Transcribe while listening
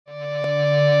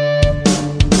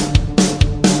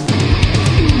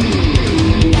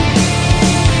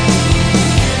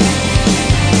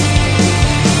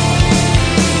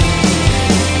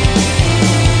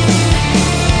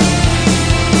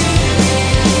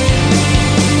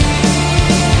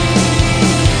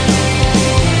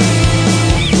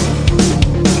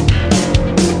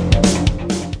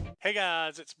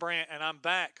guys? It's Brant, and I'm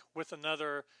back with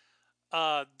another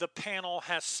The Panel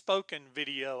Has Spoken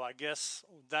video. I guess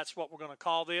that's what we're going to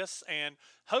call this. And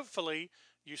hopefully,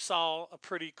 you saw a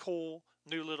pretty cool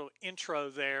new little intro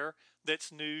there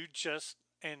that's new just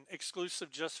and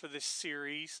exclusive just for this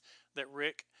series that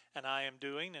Rick and I am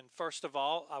doing. And first of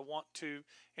all, I want to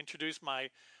introduce my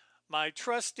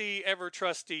trusty, ever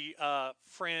trusty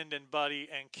friend and buddy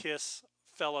and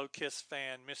fellow Kiss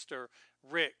fan, Mr.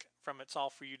 Rick from It's All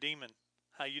For You Demon.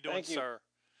 How you doing, Thank you. sir?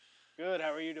 Good.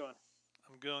 How are you doing?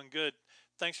 I'm doing good.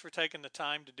 Thanks for taking the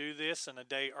time to do this and a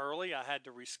day early. I had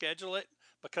to reschedule it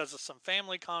because of some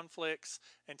family conflicts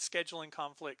and scheduling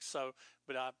conflicts.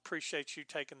 But I appreciate you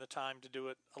taking the time to do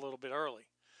it a little bit early.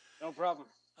 No problem.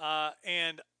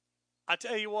 And I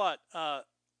tell you what,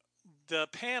 the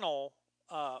panel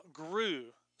grew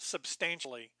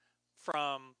substantially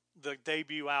from the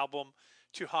debut album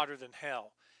to Hotter Than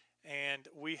Hell. And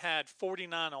we had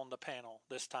 49 on the panel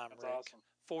this time, That's Rick. awesome.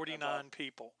 49 awesome.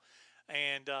 people.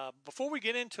 And before we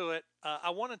get into it,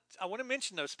 I want to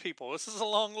mention those people. This is a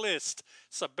long list,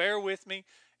 so bear with me.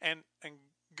 And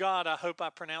God, I hope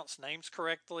I pronounced names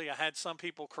correctly. I had some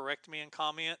people correct me in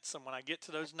comments, and when I get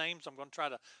to those names, I'm going to try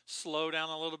to slow down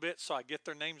a little bit so I get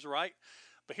their names right.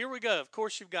 But here we go. Of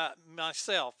course, you've got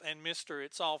myself and Mr.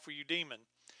 It's All For You Demon.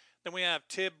 Then we have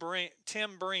Tim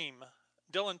Bream,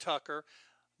 Dylan Tucker,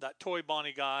 that Toy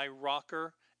Bonnie guy,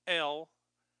 Rocker, L,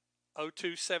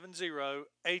 0270,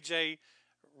 AJ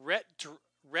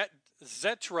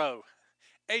Zetro,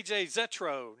 AJ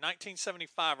Zetro,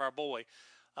 1975, our boy,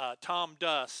 Tom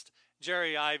Dust,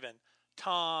 Jerry Ivan,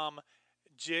 Tom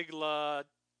Giglatotti.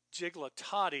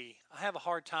 I have a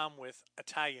hard time with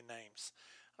Italian names.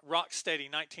 Rocksteady,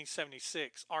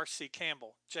 1976, R.C.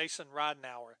 Campbell, Jason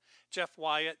Ridenauer, Jeff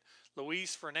Wyatt,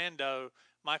 Luis Fernando,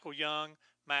 Michael Young,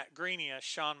 Matt Greenia,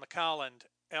 Sean McColland,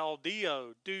 El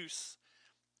Dio, Deuce,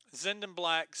 Zenden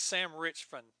Black, Sam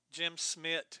Richmond, Jim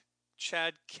Smith,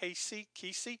 Chad Casey,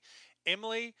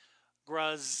 Emily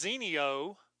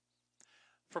Grazinio,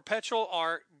 Perpetual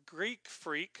Art, Greek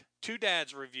Freak, Two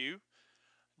Dads Review,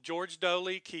 George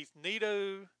Doley, Keith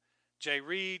Nito, Jay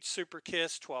Reed, Super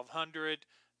Kiss 1200,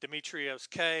 Demetrios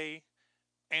K,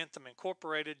 Anthem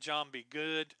Incorporated, John B.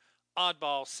 Good,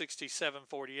 Oddball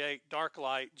 6748,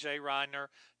 Darklight, Jay Reiner,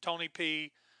 Tony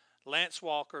P, Lance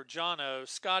Walker, John O,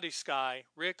 Scotty Sky,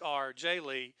 Rick R, Jay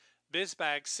Lee,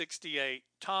 Bizbag 68,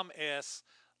 Tom S,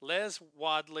 Les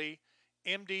Wadley,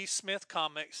 MD Smith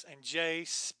Comics, and Jay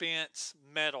Spence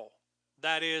Metal.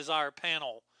 That is our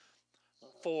panel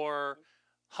for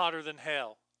Hotter Than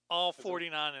Hell. All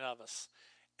 49 of us.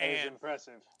 That is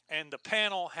impressive. And the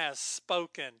panel has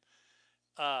spoken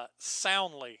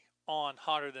soundly on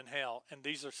Hotter Than Hell. And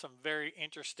these are some very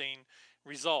interesting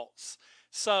results.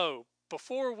 So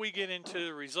before we get into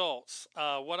the results,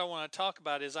 what I want to talk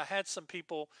about is I had some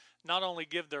people not only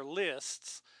give their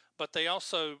lists, but they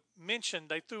also mentioned,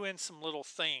 they threw in some little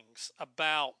things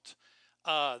about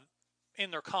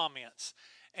in their comments.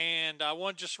 And I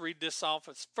want to just read this off.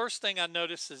 The first thing I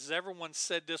noticed is everyone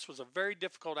said this was a very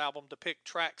difficult album to pick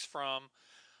tracks from,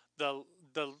 the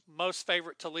most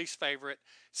favorite to least favorite,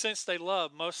 since they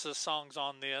love most of the songs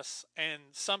on this. And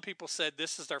some people said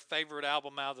this is their favorite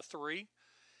album out of the three.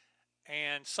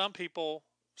 And some people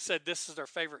said this is their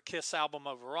favorite Kiss album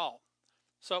overall.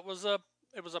 So it was a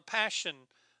passion,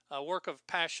 a work of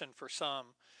passion for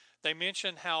some. They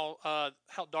mentioned how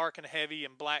dark and heavy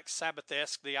and Black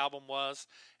Sabbath-esque the album was,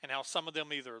 and how some of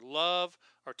them either love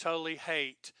or totally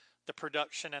hate the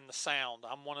production and the sound.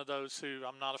 I'm one of those who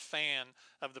I'm not a fan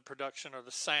of the production or the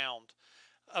sound.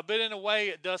 But in a way,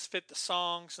 it does fit the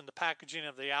songs and the packaging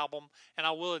of the album, and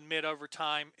I will admit over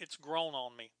time, it's grown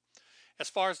on me. As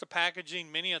far as the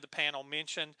packaging, many of the panel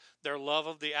mentioned their love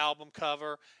of the album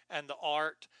cover and the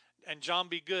art. And John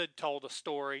B. Good told a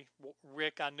story.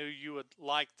 Rick, I knew you would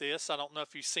like this. I don't know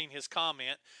if you've seen his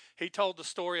comment. He told the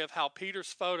story of how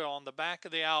Peter's photo on the back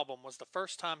of the album was the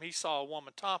first time he saw a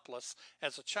woman topless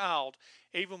as a child,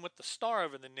 even with the star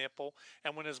over the nipple.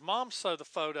 And when his mom saw the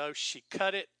photo, she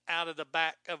cut it out of the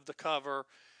back of the cover.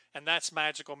 And that's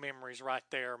magical memories right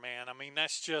there, man. I mean,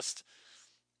 that's just,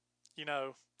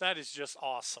 that is just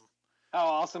awesome. How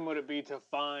awesome would it be to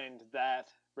find that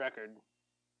record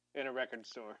in a record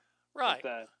store? Right.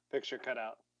 With the picture cut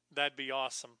out. That'd be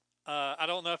awesome. I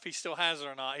don't know if he still has it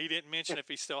or not. He didn't mention if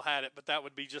he still had it, but that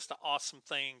would be just an awesome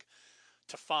thing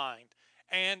to find.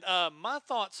 And my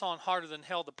thoughts on Harder Than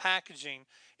Hell, the packaging,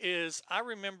 is I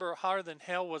remember Harder Than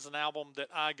Hell was an album that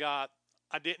I got.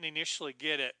 I didn't initially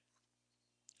get it.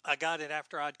 I got it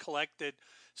after I'd collected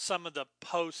some of the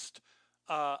post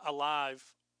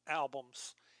Alive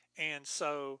albums. And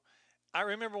so I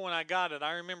remember when I got it,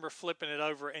 I remember flipping it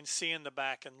over and seeing the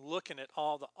back and looking at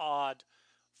all the odd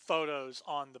photos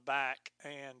on the back.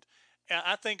 And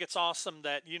I think it's awesome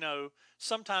that,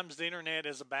 sometimes the internet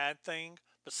is a bad thing,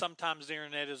 but sometimes the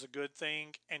internet is a good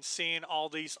thing. And seeing all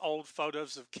these old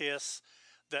photos of Kiss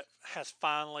that has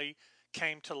finally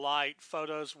came to light,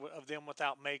 photos of them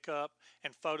without makeup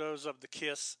and photos of the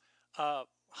Kiss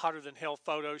Hotter Than Hell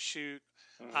photo shoot.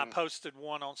 I Hmm. posted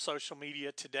one on social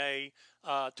media today,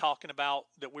 talking about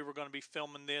that we were going to be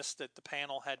filming this, that the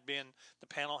panel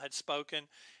had spoken,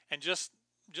 and just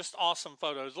awesome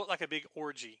photos. Looked like a big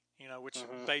orgy, which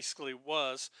Hmm. basically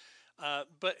was.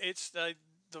 But it's the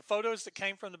photos that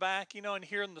came from the back, and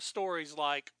hearing the stories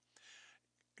like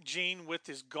Gene with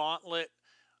his gauntlet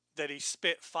that he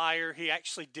spit fire. He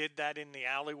actually did that in the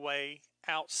alleyway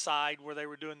outside where they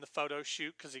were doing the photo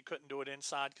shoot because he couldn't do it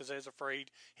inside because he was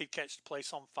afraid he'd catch the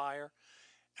place on fire.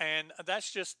 And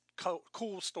that's just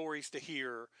cool stories to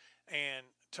hear. And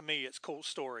to me, it's cool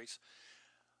stories.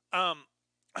 Um,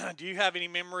 do you have any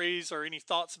memories or any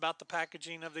thoughts about the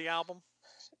packaging of the album?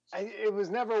 It was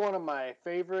never one of my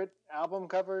favorite album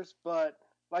covers, but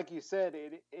like you said,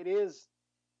 it is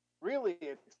really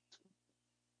it's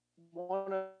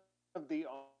one of the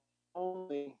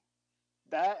only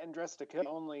that and Dress to Kill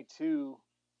only two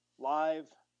live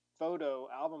photo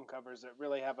album covers that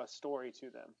really have a story to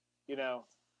them. You Mm-hmm. know,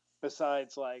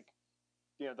 besides like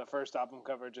the first album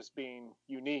cover just being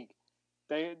unique.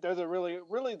 They're the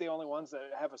really the only ones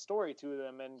that have a story to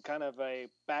them and kind of a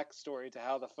backstory to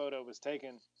how the photo was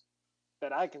taken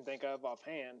that I can think of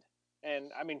offhand.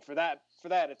 And I mean for that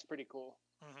it's pretty cool.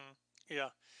 Mm-hmm. Yeah,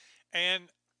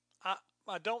 and I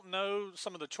I don't know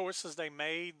some of the choices they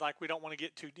made. Like we don't want to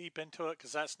get too deep into it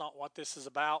because that's not what this is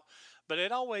about. But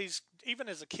it always, even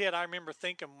as a kid, I remember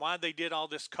thinking why they did all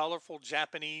this colorful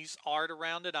Japanese art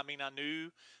around it. I mean, I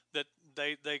knew that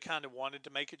they kind of wanted to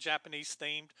make it Japanese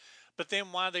themed, but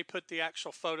then why they put the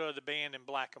actual photo of the band in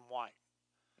black and white,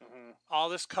 Hmm. all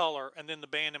this color, and then the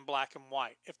band in black and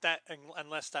white. If that,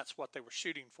 unless that's what they were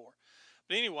shooting for.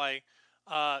 But anyway,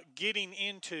 getting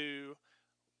into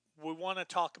we want to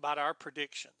talk about our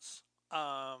predictions.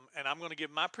 And I'm going to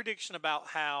give my prediction about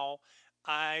how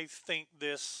I think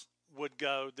this would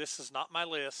go. This is not my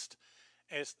list.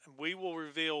 As we will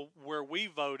reveal where we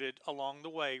voted along the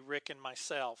way, Rick and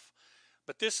myself.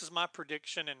 But this is my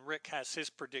prediction, and Rick has his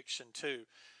prediction too.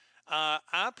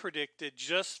 I predicted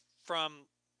just from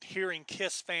hearing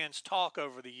Kiss fans talk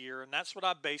over the year, and that's what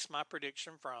I based my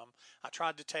prediction from. I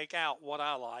tried to take out what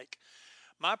I like.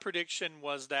 My prediction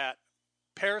was that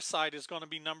Parasite is going to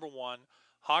be number one.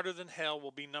 Hotter Than Hell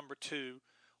will be number two.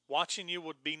 Watching You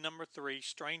would be number three.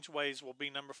 Strange Ways will be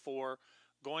number four.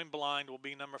 Going Blind will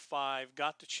be number five.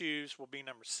 Got to Choose will be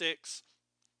number six.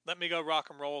 Let Me Go Rock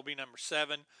and Roll will be number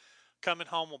seven. Coming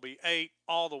Home will be eight.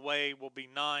 All the Way will be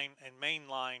nine. And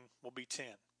Mainline will be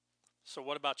 10. So,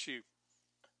 what about you?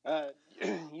 Uh,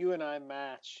 you and I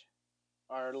match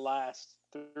our last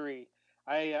three.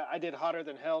 I did Hotter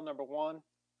Than Hell number one,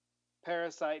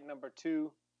 Parasite number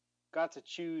two, Got to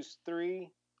Choose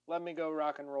three, Let Me Go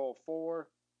Rock and Roll four,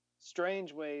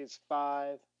 Strange Ways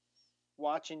five,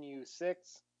 Watching You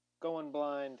six, Going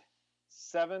Blind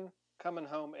seven, Coming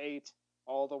Home eight,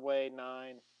 All the Way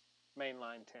nine,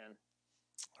 Mainline 10.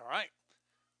 All right.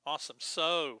 Awesome.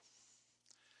 So,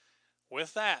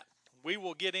 with that, we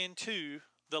will get into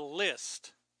the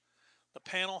list. The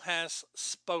panel has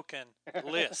spoken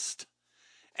list.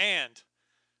 And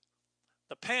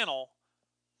the panel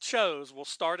chose, we'll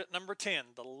start at number 10,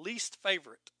 the least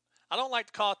favorite. I don't like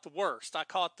to call it the worst, I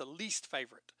call it the least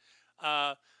favorite.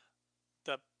 Uh,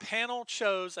 the panel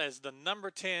chose as the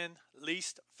number 10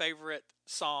 least favorite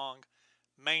song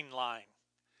Mainline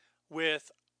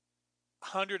with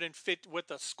 150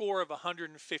 with a score of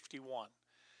 151.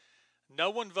 No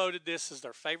one voted this as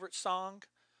their favorite song.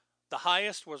 The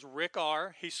highest was Rick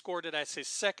R. He scored it as his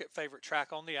second favorite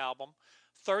track on the album.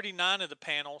 39 of the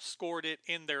panel scored it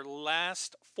in their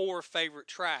last four favorite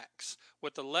tracks,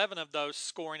 with 11 of those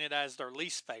scoring it as their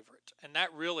least favorite. And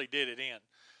that really did it in.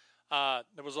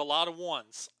 There was a lot of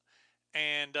ones.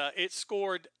 And it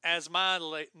scored as my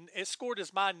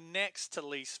next to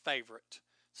least favorite.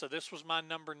 So this was my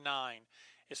number 9.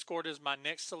 It scored as my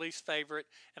next to least favorite,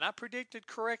 and I predicted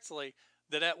correctly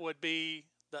that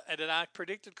I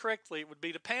predicted correctly it would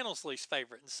be the panel's least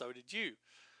favorite, and so did you.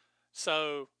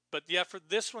 So, but yeah, for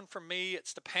this one for me,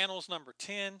 it's the panel's number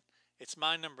 10. It's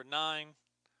my number 9.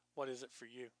 What is it for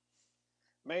you?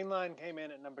 Mainline came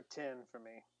in at number 10 for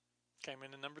me. Came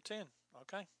in at number 10.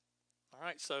 Okay. All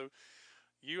right. So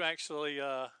you actually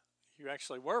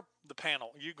were the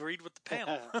panel. You agreed with the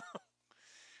panel.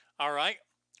 All right.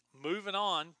 moving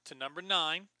on to number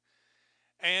 9.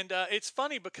 And it's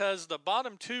funny because the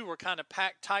bottom two were kind of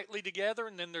packed tightly together,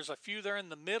 and then there's a few there in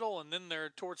the middle, and then they're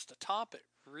towards the top.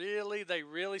 They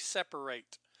really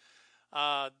separate.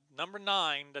 Number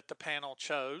 9 that the panel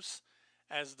chose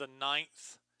as the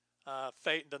ninth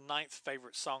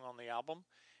favorite song on the album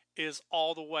is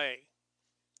 "All the Way."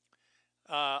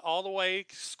 All the Way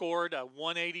scored a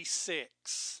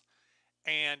 186,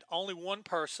 and only one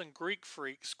person, Greek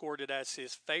Freak, scored it as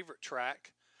his favorite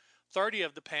track. 30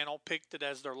 of the panel picked it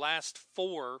as their last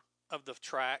 4 of the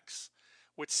tracks,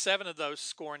 with 7 of those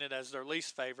scoring it as their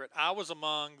least favorite. I was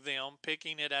among them,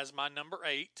 picking it as my number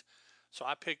 8, so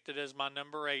I picked it as my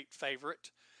number 8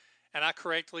 favorite, and I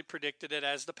correctly predicted it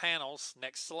as the panel's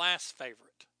next to last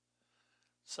favorite.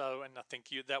 So, and I think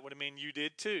that would mean you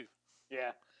did too.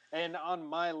 Yeah. And on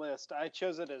my list, I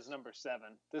chose it as number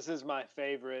 7. This is my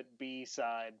favorite B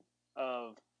side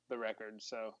of the record,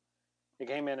 so it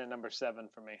came in at number 7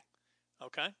 for me.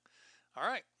 Okay. All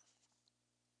right.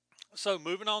 So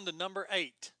moving on to number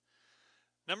 8.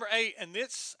 Number 8, and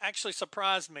this actually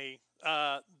surprised me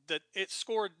that it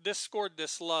scored this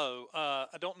low.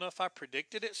 I don't know if I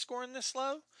predicted it scoring this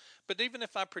low, but even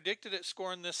if I predicted it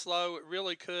scoring this low, it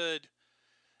really could.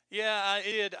 Yeah, I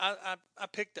did. I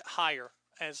picked it higher,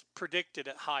 as predicted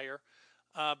it higher.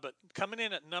 But coming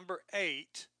in at number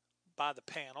 8 by the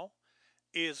panel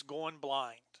is Going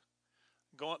Blind.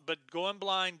 Going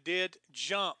Blind did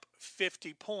jump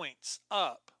 50 points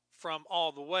up from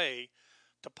All the Way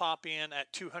to pop in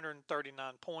at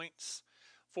 239 points.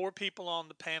 4 people on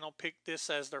the panel picked this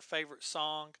as their favorite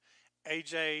song.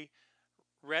 AJ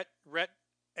Zetro,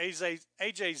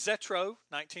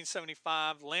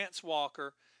 1975, Lance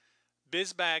Walker,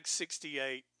 Bizbag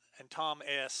 68, and Tom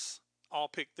S. all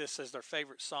picked this as their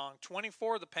favorite song.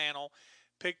 24 of the panel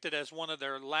picked it as one of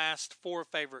their last 4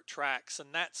 favorite tracks, and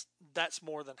that's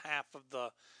more than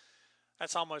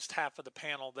that's almost half of the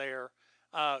panel there.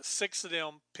 6 of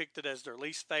them picked it as their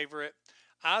least favorite.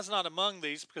 I was not among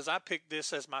these because I picked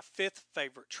this as my 5th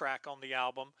favorite track on the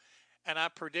album, and I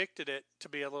predicted it to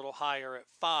be a little higher at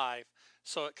 5.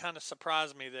 So it kind of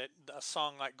surprised me that a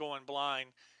song like Going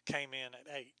Blind came in at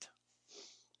 8.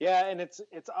 Yeah, and it's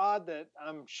odd that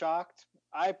I'm shocked.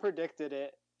 I predicted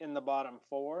it in the bottom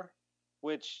 4,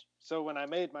 so when I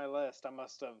made my list, I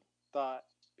must have thought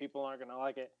people aren't going to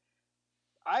like it.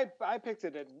 I picked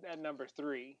it at number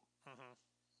 3.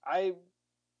 Mm-hmm.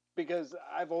 Because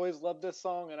I've always loved this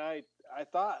song, and I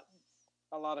thought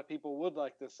a lot of people would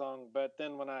like this song, but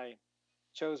then when I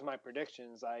chose my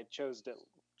predictions, I chose it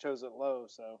low.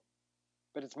 So,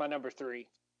 but it's my number 3.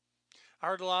 I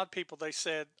heard a lot of people. They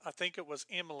said, I think it was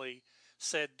Emily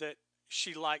said that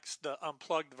she likes the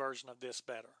unplugged version of this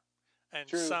better, and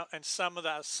some of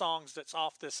the songs that's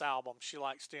off this album, she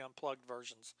likes the unplugged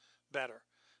versions better.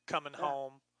 Coming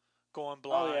Home, Going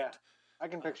Blind. Oh yeah, I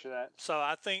can picture that. So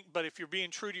I think, but if you're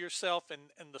being true to yourself and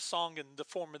the song in the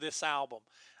form of this album,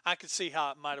 I could see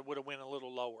how it would have went a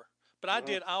little lower. But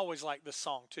I always like this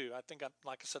song too. I think,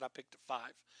 like I said, I picked it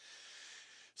 5.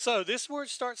 So this is where it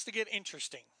starts to get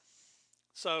interesting.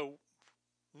 So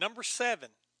number 7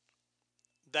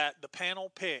 that the panel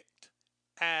picked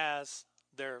as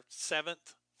their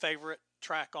 7th favorite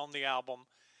track on the album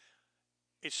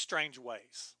is Strange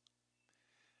Ways.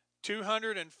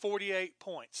 248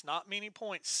 points. Not many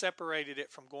points separated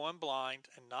it from Going Blind,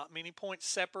 and not many points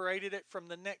separated it from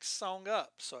the next song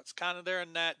up. So it's kind of there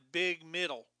in that big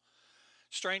middle.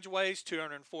 Strange Ways,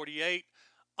 248.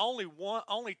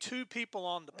 Only 2 people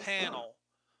on the panel.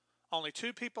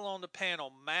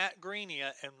 Matt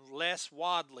Greenia and Les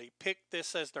Wadley, picked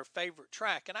this as their favorite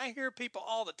track. And I hear people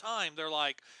all the time, they're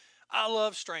like, I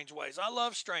love Strange Ways. I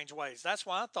love Strange Ways. That's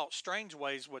why I thought Strange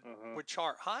Ways would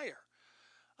chart higher.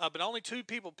 But only 2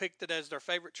 people picked it as their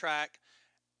favorite track.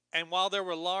 And while there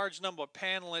were a large number of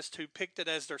panelists who picked it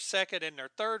as their second and their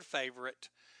third favorite,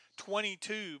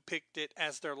 22 picked it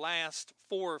as their last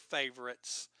 4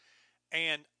 favorites.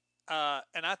 And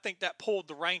I think that pulled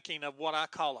the ranking of what I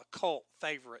call a cult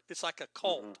favorite. It's like a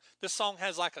cult. Mm-hmm. This song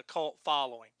has like a cult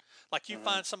following. Like you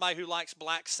find somebody who likes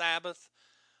Black Sabbath,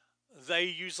 they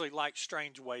usually like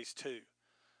Strange Ways too.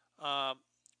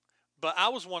 But I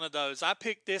was one of those. I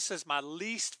picked this as my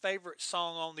least favorite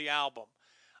song on the album.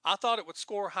 I thought it would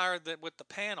score higher than with the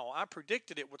panel. I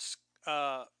predicted it would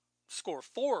score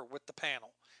 4 with the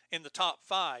panel in the top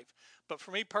 5. But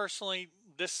for me personally,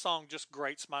 this song just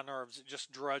grates my nerves. It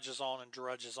just drudges on and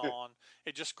drudges on.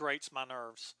 It just grates my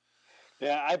nerves.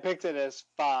 Yeah, I picked it as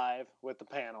 5 with the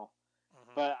panel.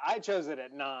 But I chose it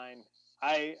at 9.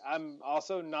 I'm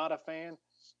also not a fan.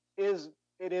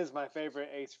 It is my favorite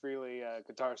Ace Frehley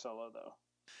guitar solo, though.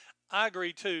 I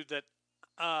agree, too, that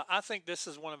I think this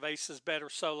is one of Ace's better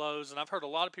solos, and I've heard a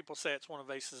lot of people say it's one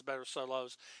of Ace's better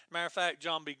solos. Matter of fact,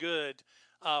 John B. Good,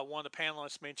 one of the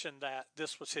panelists, mentioned that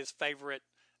this was his favorite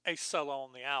Ace solo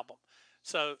on the album.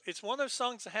 So it's one of those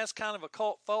songs that has kind of a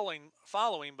cult following,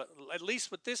 but at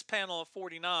least with this panel of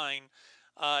 49,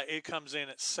 it comes in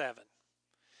at 7.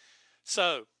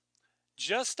 So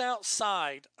just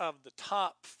outside of the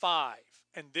top 5,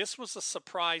 and this was a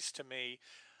surprise to me,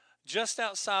 just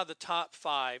outside the top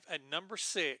 5 at number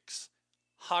 6,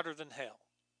 Hotter Than Hell.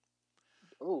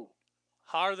 Ooh.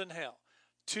 Hotter Than Hell.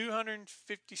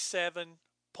 257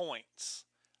 points.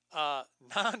 9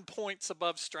 points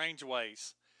above Strange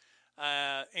Ways.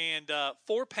 And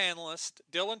 4 panelists,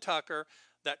 Dylan Tucker,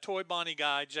 that Toy Bonnie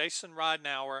guy, Jason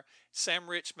Ridenauer, Sam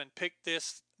Richmond picked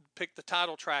the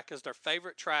title track as their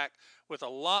favorite track, with a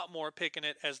lot more picking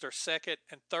it as their second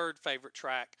and third favorite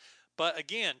track. But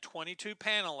again, 22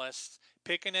 panelists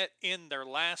picking it in their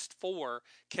last 4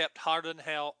 kept Hotter Than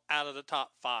Hell out of the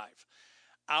top 5.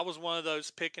 I was one of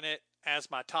those picking it as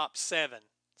my top 7.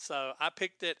 So I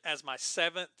picked it as my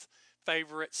 7th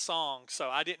favorite song. So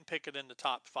I didn't pick it in the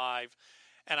top 5.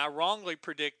 And I wrongly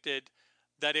predicted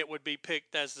that it would be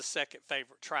picked as the second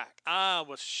favorite track. I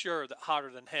was sure that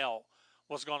Hotter Than Hell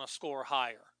was going to score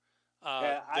higher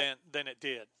than it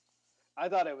did. I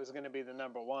thought it was going to be the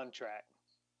number 1 track,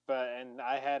 and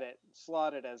I had it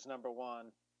slotted as number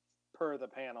 1 per the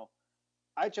panel.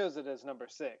 I chose it as number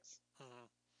 6. Mm-hmm.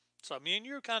 So me and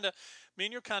you're kind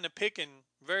of picking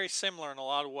very similar in a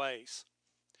lot of ways.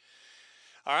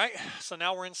 All right, so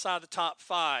now we're inside the top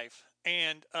 5,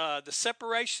 and the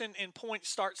separation in points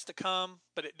starts to come,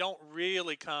 but it don't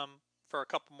really come for a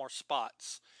couple more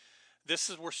spots.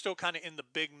 We're still kind of in the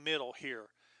big middle here,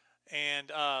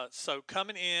 and so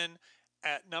coming in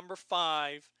at number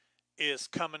 5 is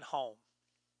Coming Home.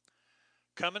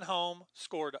 Coming Home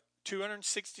scored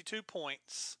 262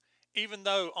 points, even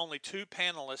though only 2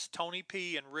 panelists, Tony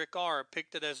P. and Rick R.,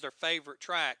 picked it as their favorite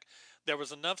track. There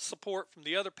was enough support from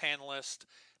the other panelists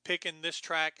picking this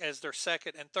track as their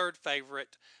second and third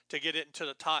favorite to get it into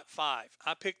the top 5.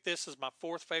 I picked this as my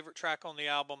 4th favorite track on the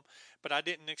album, but I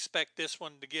didn't expect this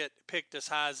one to get picked as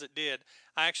high as it did.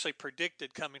 I actually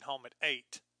predicted Coming Home at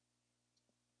 8.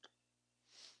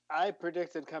 I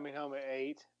predicted Coming Home at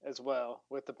 8 as well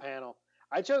with the panel.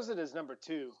 I chose it as number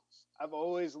 2. I've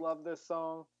always loved this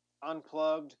song.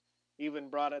 Unplugged even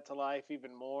brought it to life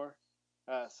even more.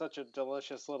 Such a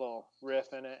delicious little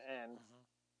riff in it, and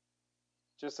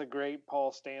just a great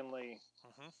Paul Stanley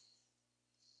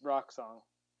rock song.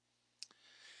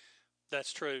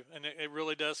 That's true, and it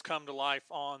really does come to life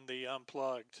on the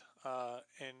Unplugged.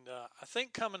 And I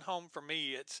think Coming Home for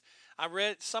me, I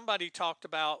read somebody talked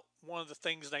about one of the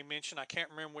things they mentioned. I can't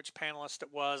remember which panelist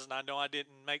it was, and I know I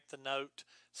didn't make the note,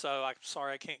 so I'm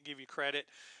sorry I can't give you credit.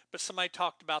 But somebody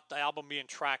talked about the album being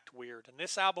tracked weird, and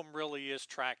this album really is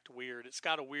tracked weird. It's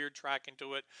got a weird tracking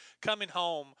to it. Coming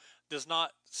Home does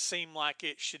not seem like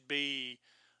it should be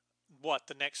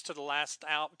the next to the last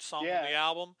song on the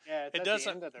album. Yeah, it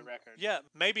doesn't. The end of the record. Yeah,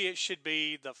 maybe it should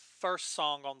be the first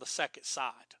song on the second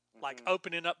side, like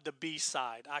opening up the B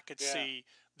side. I could see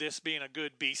this being a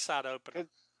good B side opener.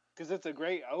 Because it's a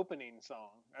great opening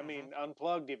song. I mean,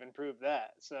 Unplugged even proved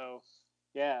that. So,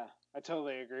 yeah, I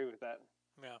totally agree with that.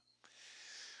 Yeah.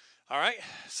 All right,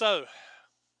 so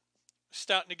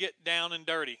starting to get down and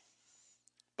dirty,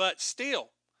 but still,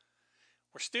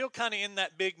 we're still kind of in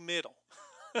that big middle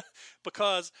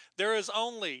because there is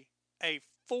only a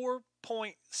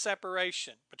 4-point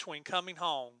separation between Coming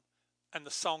Home and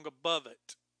the song above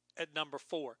it at number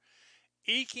 4.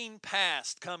 Eking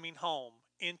past Coming Home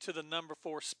into the number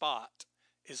 4 spot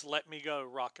is Let Me Go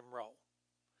Rock and Roll.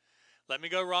 Let Me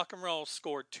Go Rock and Roll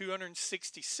scored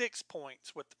 266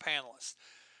 points with the panelists.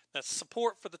 Now,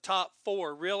 support for the top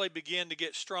 4 really began to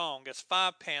get strong as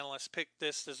 5 panelists picked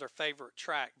this as their favorite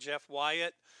track. Jeff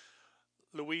Wyatt,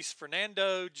 Luis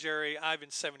Fernando, Jerry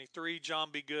Ivan 73, John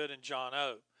B. Good, and John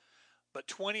O. But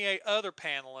 28 other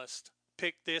panelists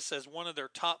picked this as one of their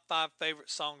top 5 favorite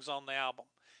songs on the album.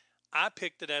 I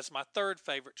picked it as my 3rd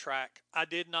favorite track. I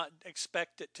did not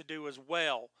expect it to do as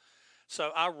well,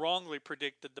 so I wrongly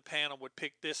predicted the panel would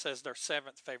pick this as their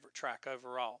 7th favorite track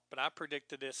overall. But I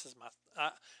predicted this as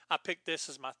I picked this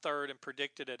as my 3rd and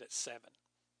predicted it at 7.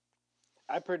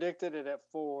 I predicted it at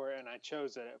 4, and I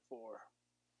chose it at 4.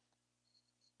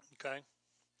 Okay.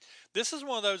 This is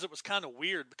one of those that was kind of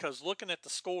weird because looking at the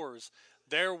scores,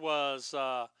 there was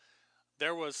a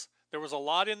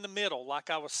lot in the middle, like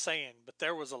I was saying, but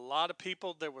there was a lot of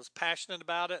people that was passionate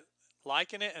about it,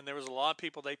 liking it, and there was a lot of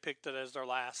people they picked it as their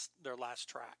last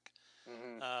track.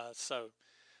 So,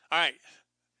 all right.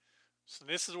 So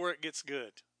this is where it gets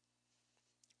good.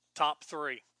 top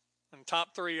three. And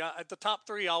the top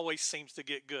three always seems to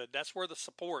get good. That's where the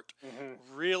support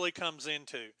really comes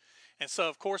into. And so,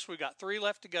 of course, we've got three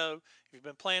left to go. If you've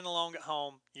been playing along at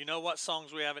home, you know what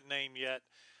songs we haven't named yet.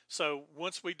 So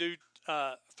once we do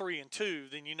 3 and 2,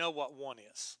 then you know what 1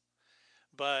 is.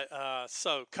 But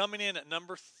so coming in at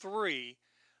number 3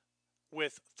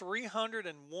 with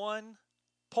 301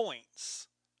 points,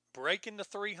 breaking the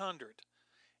 300,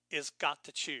 is Got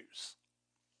to Choose.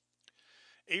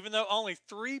 Even though only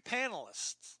 3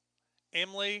 panelists,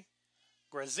 Emily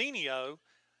Grazinio,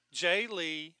 Jay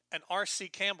Lee, and R.C.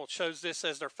 Campbell, chose this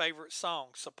as their favorite song,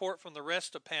 support from the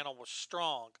rest of the panel was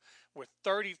strong, with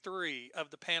 33 of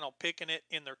the panel picking it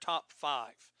in their top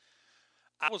 5.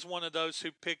 I was one of those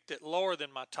who picked it lower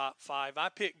than my top 5. I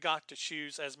picked Got to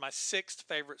Choose as my 6th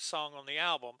favorite song on the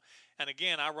album, and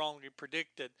again, I wrongly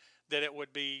predicted that it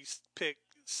would be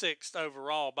picked 6th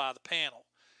overall by the panel.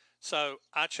 So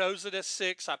I chose it as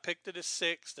 6. I picked it as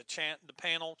 6. The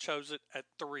panel chose it at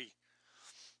 3.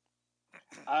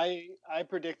 I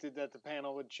predicted that the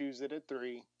panel would choose it at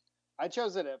 3. I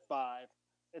chose it at 5.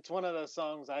 It's one of those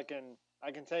songs I can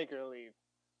take or leave.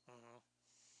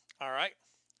 Mm-hmm. All right.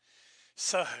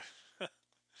 So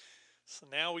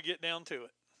now we get down to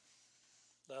it.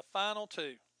 The final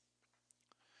 2.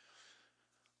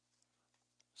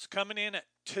 It's coming in at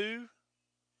 2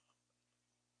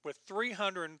 with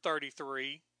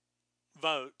 333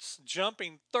 votes,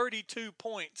 jumping 32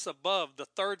 points above the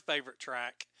 3rd favorite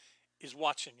track, is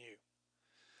Watching You.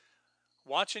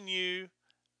 Watching You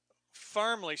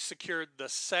firmly secured the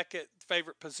 2nd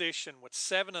favorite position, with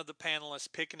 7 of the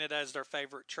panelists picking it as their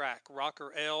favorite track.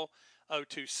 Rocker L,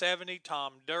 0270,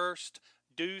 Tom Durst,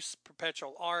 Deuce,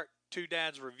 Perpetual Art, Two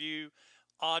Dads Review,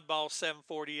 Oddball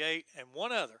 748, and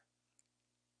one other.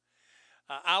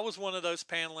 I was one of those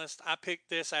panelists. I picked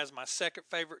this as my 2nd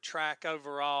favorite track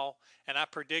overall, and I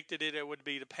predicted it would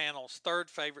be the panel's 3rd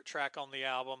favorite track on the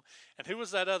album. And who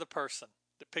was that other person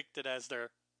that picked it as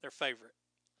their favorite?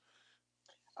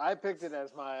 I picked it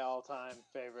as my all-time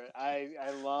favorite. I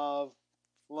love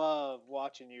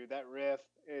Watching You. That riff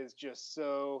is just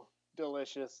so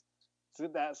delicious.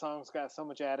 That song's got so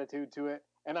much attitude to it.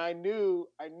 And I knew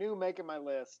making my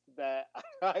list that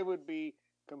I would be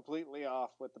completely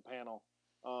off with the panel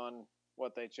on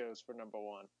what they chose for number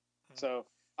 1. Mm-hmm. So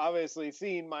obviously,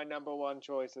 seeing my number 1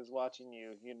 choice is Watching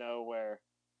You, you know where.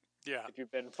 Yeah. If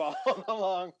you've been following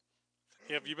along.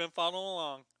 Yeah, if you've been following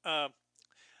along.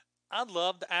 I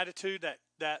love the attitude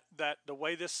that the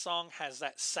way this song has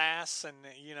that sass, and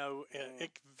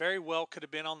it very well could have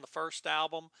been on the first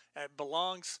album. It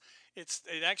belongs. It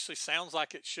actually sounds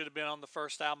like it should have been on the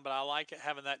first album, but I like it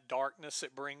having that darkness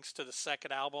it brings to the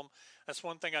 2nd album. That's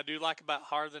one thing I do like about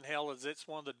Harder Than Hell, is it's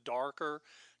one of the darker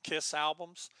Kiss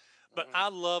albums. But I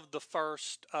love the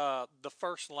first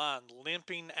line,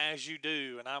 "Limping as you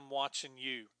do, and I'm watching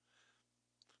you."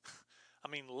 I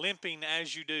mean, limping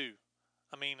as you do.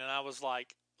 And I was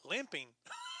like, limping.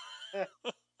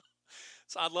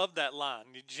 So I love that line.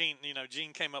 Gene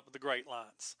came up with the great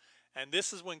lines. And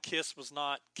this is when Kiss was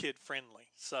not kid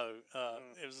friendly. So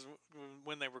it was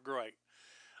when they were great.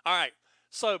 All right.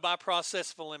 So by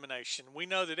process of elimination, we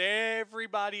know that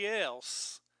everybody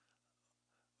else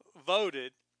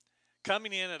voted,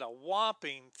 coming in at a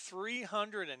whopping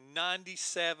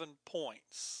 397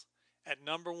 points. At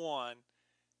number 1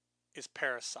 is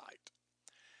Parasite.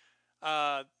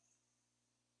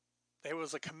 There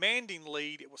was a commanding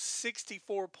lead. It was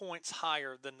 64 points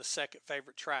higher than the 2nd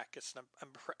favorite track. It's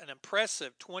an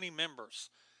impressive 20 members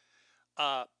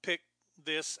picked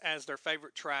this as their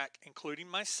favorite track, including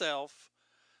myself.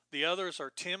 The others are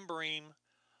Tim Bream,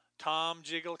 Tom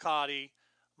Giglicotti,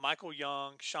 Michael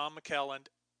Young, Sean McKelland,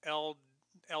 El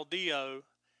Dio,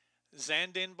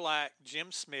 Zandin Black,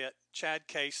 Jim Smith, Chad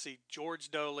Casey,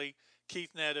 George Doley,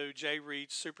 Keith Nedu, Jay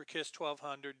Reed, Super Kiss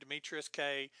 1200, Demetrius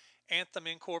K, Anthem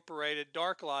Incorporated,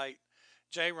 Darklight,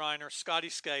 Jay Reiner, Scotty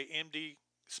Skay, MD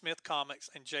Smith Comics,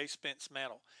 and Jay Spence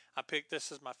Metal. I picked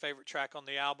this as my favorite track on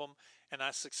the album, and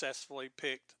I successfully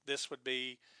picked this would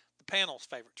be the panel's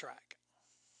favorite track.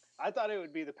 I thought it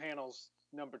would be the panel's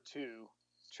number 2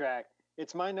 track.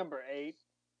 It's my number 8.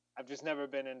 I've just never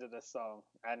been into this song.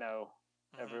 I know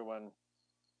everyone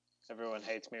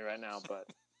hates me right now, but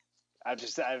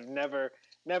I've never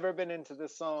been into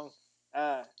this song.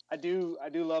 I do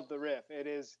love the riff.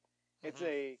 It's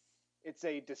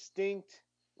a distinct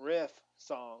riff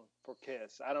song for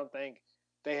Kiss. I don't think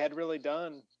they had really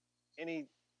done any,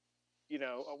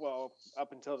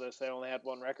 up until this they only had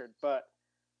 1 record, but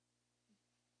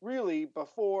really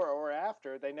before or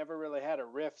after they never really had a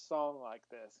riff song like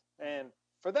this. And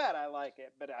for that I like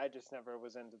it, but I just never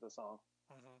was into the song.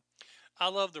 I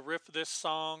love the riff of this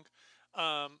song.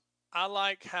 I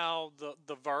like how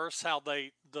the verse, how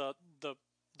the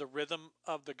the rhythm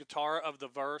of the guitar of the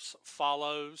verse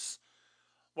follows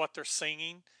what they're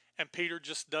singing, and Peter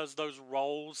just does those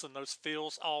rolls and those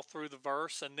fills all through the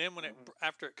verse, and then when it Mm-hmm.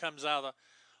 after it comes out of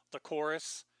the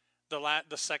chorus, the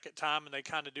second time, and they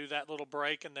kind of do that little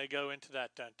break, and they go into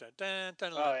that dun dun dun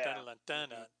dun Oh dun dun yeah. dun dun,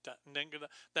 Mm-hmm. dun, and then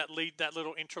that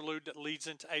little interlude that leads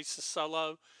into Ace's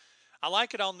solo. I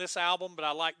like it on this album, but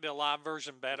I like the live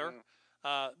version better. Mm-hmm.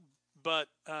 Uh, but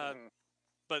uh, Mm-hmm.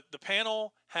 but the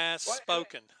panel has What? And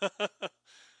spoken.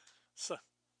 So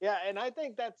yeah, and I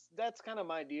think that's kind of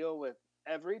my deal with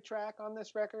every track on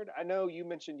this record. I know you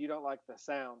mentioned you don't like the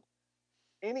sound.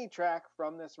 Any track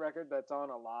from this record that's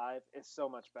on a live is so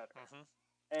much better. mhm,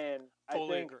 And I fully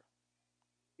think agree.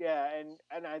 yeah,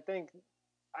 and I think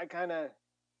I kind of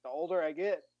the older I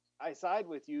get, I side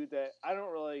with you that I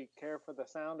don't really care for the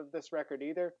sound of this record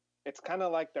either. It's kind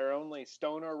of like their only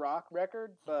stoner rock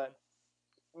record, Mhm, but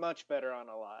much better on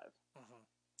a live. mhm.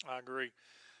 I agree.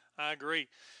 I agree.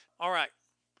 All right.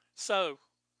 So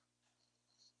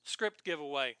script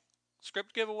giveaway,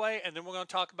 and then we're going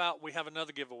to talk about we have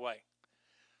another giveaway.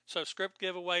 So script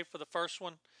giveaway for the first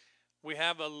one, we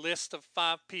have a list of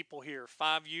 5 people here,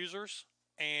 5 users,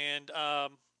 and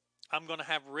I'm going to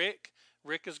have Rick.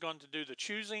 Rick is going to do the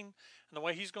choosing, and the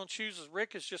way he's going to choose is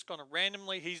Rick is just going to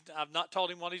randomly. I've not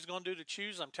told him what he's going to do to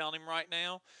choose. I'm telling him right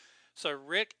now. So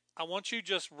Rick, I want you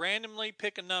just randomly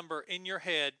pick a number in your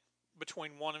head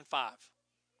between 1 and 5.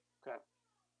 Okay,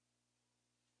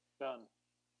 done.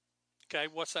 Okay,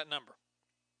 what's that number?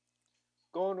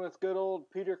 Going with good old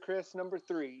Peter Criss, number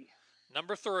 3.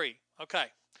 Number 3. Okay.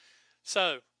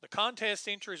 So the contest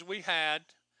entries we had,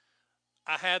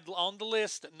 I had on the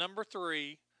list at number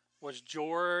 3 was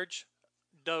George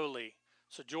Doley.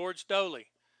 So George Doley,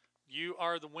 you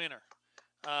are the winner.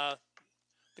 Uh,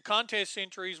 the contest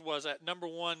entries was at number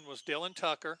 1 was Dylan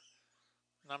Tucker.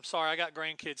 And I'm sorry, I got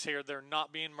grandkids here. They're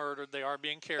not being murdered. They are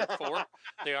being cared for.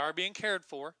 They are being cared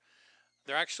for.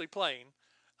 They're actually playing.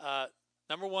 Uh,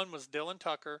 number 1 was Dylan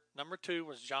Tucker. Number 2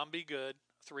 was John B. Good.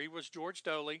 3 was George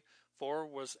Doley. 4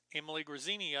 was Emily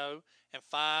Grazinio. And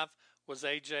 5 was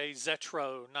AJ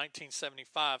Zetro,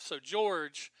 1975. So,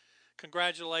 George,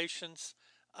 congratulations.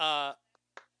 Uh,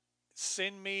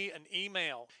 Send me an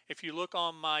email. If you look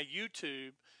on my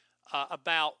YouTube,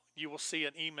 you will see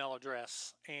an email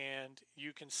address, and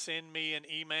you can send me an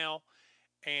email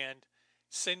and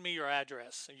send me your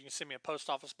address. You can send me a post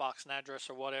office box and address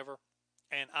or whatever,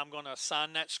 and I'm going to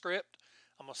assign that script.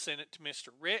 I'm going to send it to Mr.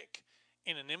 Rick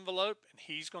in an envelope, and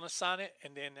he's going to sign it,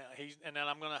 and then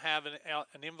I'm going to have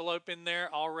an envelope in there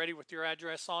already with your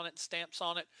address on it, and stamps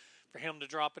on it, for him to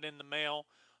drop it in the mail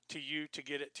to you to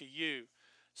get it to you.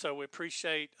 So we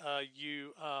appreciate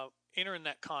you entering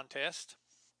that contest.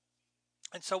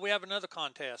 And so we have another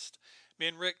contest. Me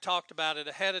and Rick talked about it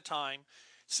ahead of time.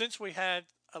 Since we had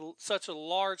such a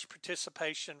large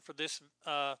participation for this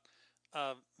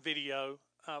video,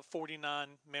 49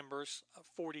 members,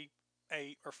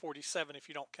 48 or 47 if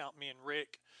you don't count me and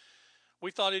Rick,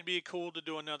 we thought it'd be cool to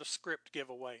do another script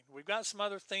giveaway. We've got some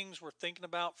other things we're thinking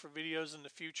about for videos in the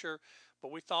future,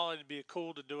 but we thought it'd be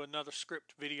cool to do another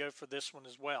script video for this one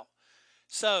as well.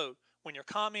 So when you're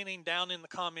commenting down in the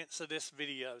comments of this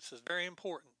video, this is very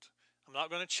important. I'm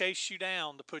not going to chase you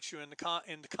down to put you in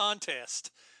the contest.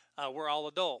 We're all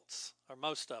adults, or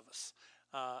most of us,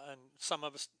 and some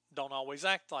of us don't always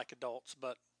act like adults.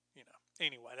 But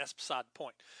anyway, that's beside the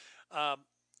point. Um,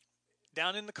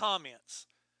 Down in the comments,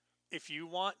 if you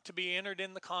want to be entered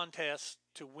in the contest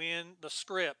to win the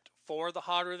script for the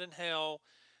Hotter Than Hell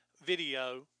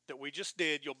video that we just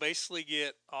did, you'll basically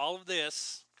get all of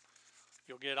this.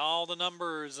 You'll get all the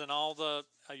numbers and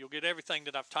you'll get everything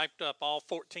that I've typed up, all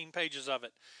 14 pages of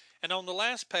it. And on the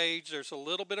last page, there's a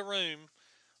little bit of room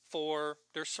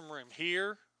there's some room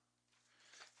here,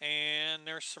 and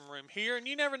there's some room here. And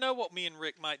you never know what me and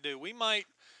Rick might do. We might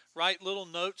write little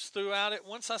notes throughout it.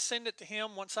 Once I send it to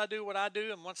him, once I do what I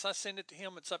do, and once I send it to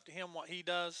him, it's up to him what he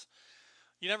does.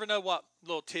 You never know what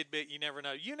little tidbit, you never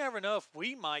know. You never know if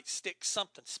we might stick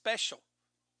something special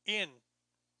in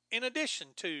addition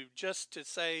to just to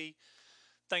say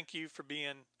thank you for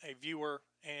being a viewer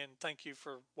and thank you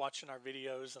for watching our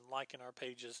videos and liking our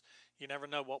pages. You never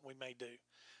know what we may do.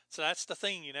 So that's the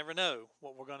thing. You never know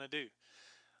what we're going to do.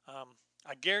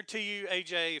 I guarantee you,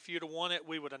 AJ, if you'd have won it,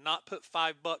 we would have not put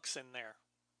 $5 in there.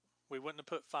 We wouldn't have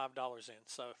put $5 in.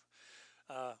 So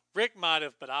Rick might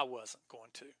have, but I wasn't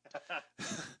going to.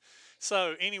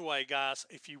 So anyway, guys,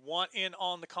 if you want in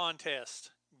on the contest,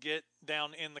 get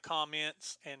down in the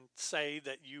comments and say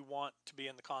that you want to be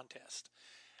in the contest.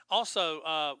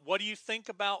 Also, what do you think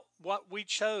about what we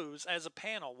chose as a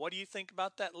panel? What do you think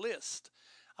about that list?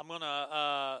 I'm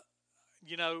gonna,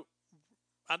 you know,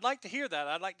 I'd like to hear that.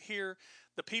 I'd like to hear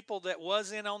the people that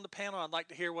was in on the panel. I'd like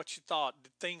to hear what you thought.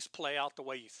 Did things play out the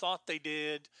way you thought they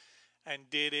did? And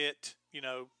did it,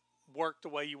 work the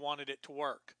way you wanted it to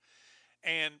work?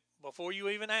 And before you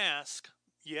even ask,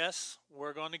 yes,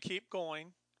 we're going to keep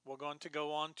going. We're going to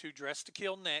go on to Dress to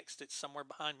Kill next. It's somewhere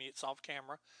behind me. It's off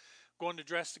camera. Going to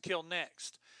Dress to Kill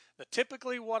next. Now,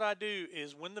 typically what I do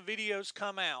is when the videos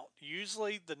come out,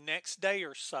 usually the next day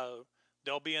or so,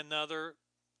 there'll be another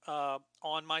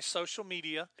on my social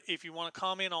media. If you want to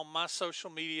comment on my social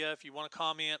media, if you want to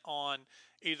comment on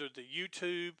either the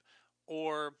YouTube,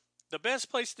 or the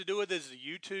best place to do it is the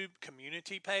YouTube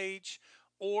community page.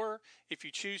 Or if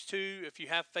you choose to, if you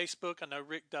have Facebook, I know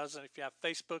Rick doesn't. If you have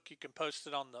Facebook, you can post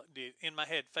it on the In My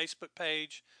Head Facebook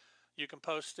page. You can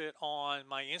post it on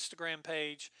my Instagram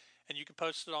page, and you can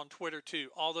post it on Twitter too.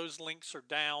 All those links are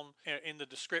down in the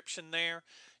description there.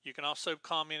 You can also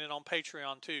comment it on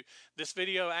Patreon too. This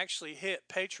video actually hit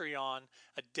Patreon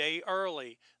a day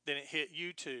early than it hit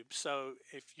YouTube. So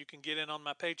if you can get in on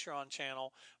my Patreon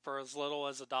channel for as little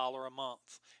as $1 a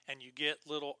month, and you get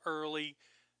little early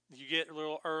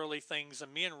things,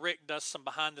 and me and Rick does some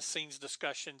behind the scenes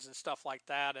discussions and stuff like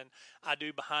that, and I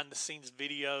do behind the scenes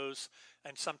videos,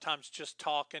 and sometimes just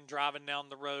talking, driving down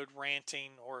the road,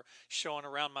 ranting, or showing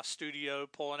around my studio,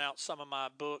 pulling out some of my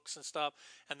books and stuff.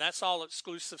 And that's all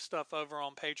exclusive stuff over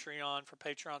on Patreon for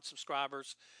Patreon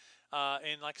subscribers.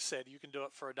 And like I said, you can do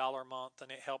it for $1 a month,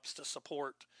 and it helps to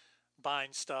support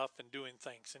buying stuff and doing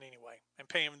things. And anyway, and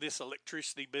paying this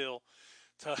electricity bill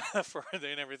for it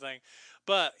and everything.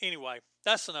 But anyway,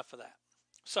 that's enough of that.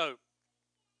 So,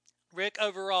 Rick,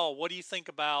 overall, what do you think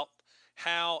about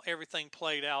how everything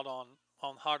played out on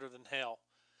Hotter Than Hell?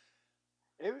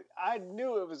 I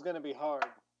knew it was going to be hard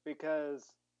because,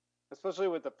 especially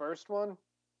with the first one,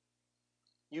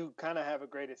 you kind of have a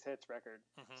greatest hits record.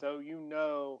 Mm-hmm. So you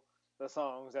know the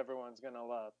songs everyone's going to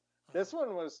love. Mm-hmm. This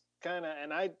one was kind of,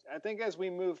 and I think as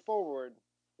we move forward,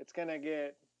 it's going to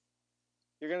get,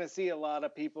 you're going to see a lot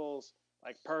of people's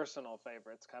like personal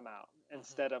favorites come out mm-hmm.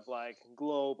 instead of like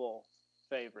global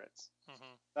favorites.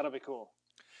 Mm-hmm. That'll be cool.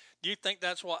 Do you think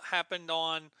that's what happened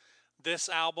on this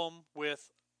album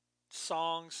with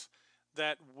songs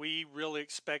that we really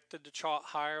expected to chart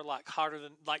higher, like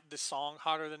the song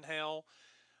Hotter Than Hell,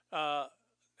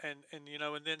 and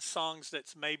then songs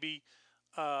that's maybe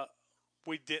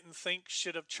we didn't think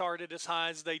should have charted as high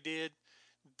as they did?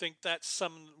 Think that's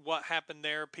what happened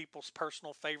there? People's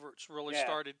personal favorites really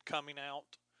started coming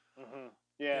out. Mm-hmm.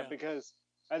 Yeah, because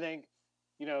I think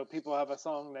people have a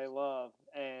song they love,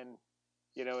 and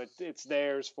it's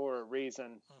theirs for a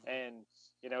reason, mm-hmm. and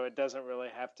it doesn't really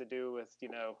have to do with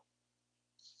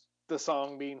the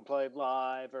song being played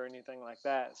live or anything like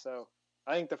that. So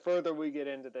I think the further we get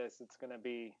into this, it's going to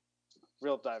be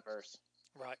real diverse.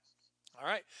 Right. All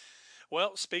right.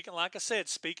 Well, speaking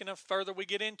of further we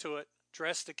get into it,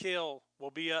 Dress to Kill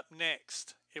will be up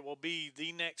next. It will be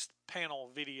the next panel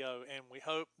video, and we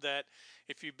hope that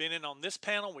if you've been in on this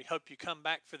panel, we hope you come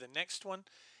back for the next one,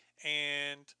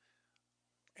 and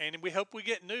we hope we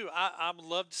get new. I would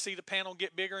love to see the panel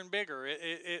get bigger and bigger.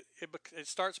 It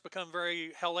starts to become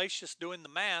very hellacious doing the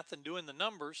math and doing the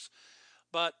numbers,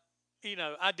 but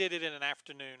I did it in an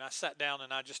afternoon. I sat down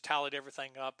and I just tallied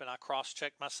everything up, and I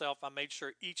cross-checked myself. I made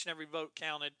sure each and every vote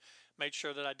counted, made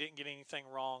sure that I didn't get anything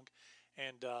wrong,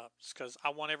 and because I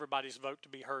want everybody's vote to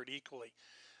be heard equally.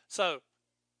 So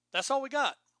that's all we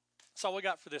got. That's all we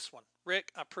got for this one.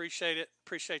 Rick, I appreciate it.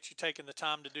 Appreciate you taking the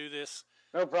time to do this.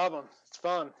 No problem. It's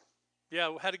fun. Yeah,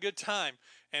 we had a good time,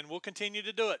 and we'll continue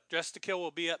to do it. Dress to Kill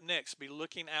will be up next. Be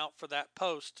looking out for that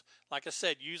post. Like I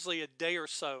said, usually a day or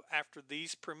so after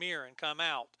these premiere and come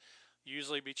out.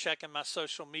 Usually be checking my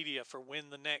social media for when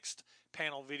the next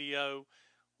panel video,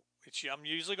 which I'm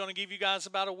usually going to give you guys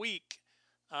about a week,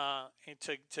 and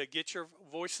to get your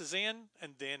voices in,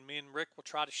 and then me and Rick will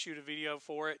try to shoot a video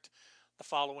for it the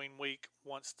following week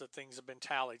once the things have been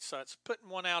tallied. So it's putting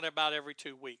one out about every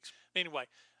 2 weeks. Anyway,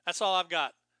 that's all I've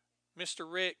got. Mr.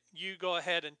 Rick, you go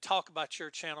ahead and talk about your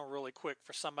channel really quick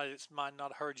for somebody that might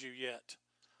not have heard you yet.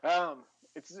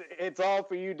 It's all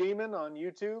for you, Demon, on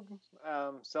YouTube,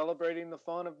 celebrating the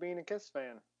fun of being a Kiss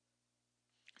fan.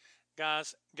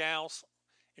 Guys, gals,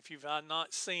 if you've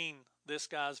not seen this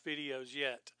guy's videos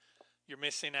yet, you're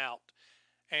missing out.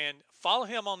 And follow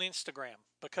him on Instagram,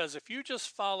 because if you just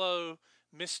follow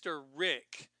Mr.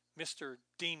 Rick, Mr.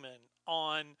 Demon,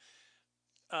 on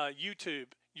YouTube,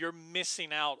 you're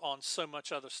missing out on so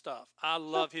much other stuff. I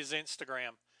love his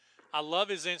Instagram. I love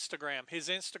his Instagram. His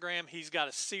Instagram, he's got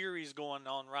a series going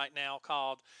on right now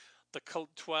called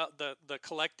the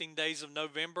Collecting Days of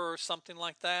November or something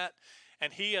like that,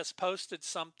 and he has posted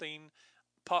something,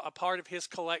 a part of his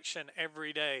collection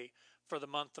every day for the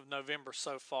month of November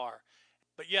so far.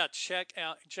 But yeah, check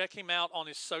him out on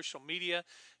his social media.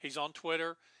 He's on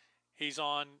Twitter. He's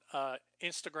on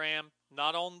Instagram.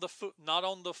 Not on the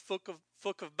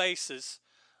Fook of Bases.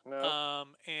 No.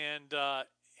 And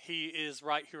he is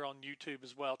right here on YouTube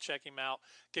as well. Check him out.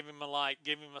 Give him a like.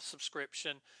 Give him a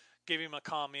subscription. Give him a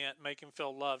comment. Make him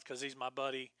feel loved because he's my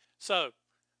buddy. So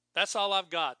that's all I've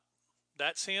got.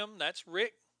 That's him. That's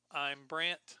Rick. I'm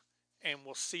Brant. And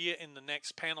we'll see you in the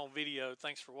next panel video.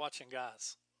 Thanks for watching,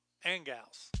 guys and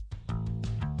gals.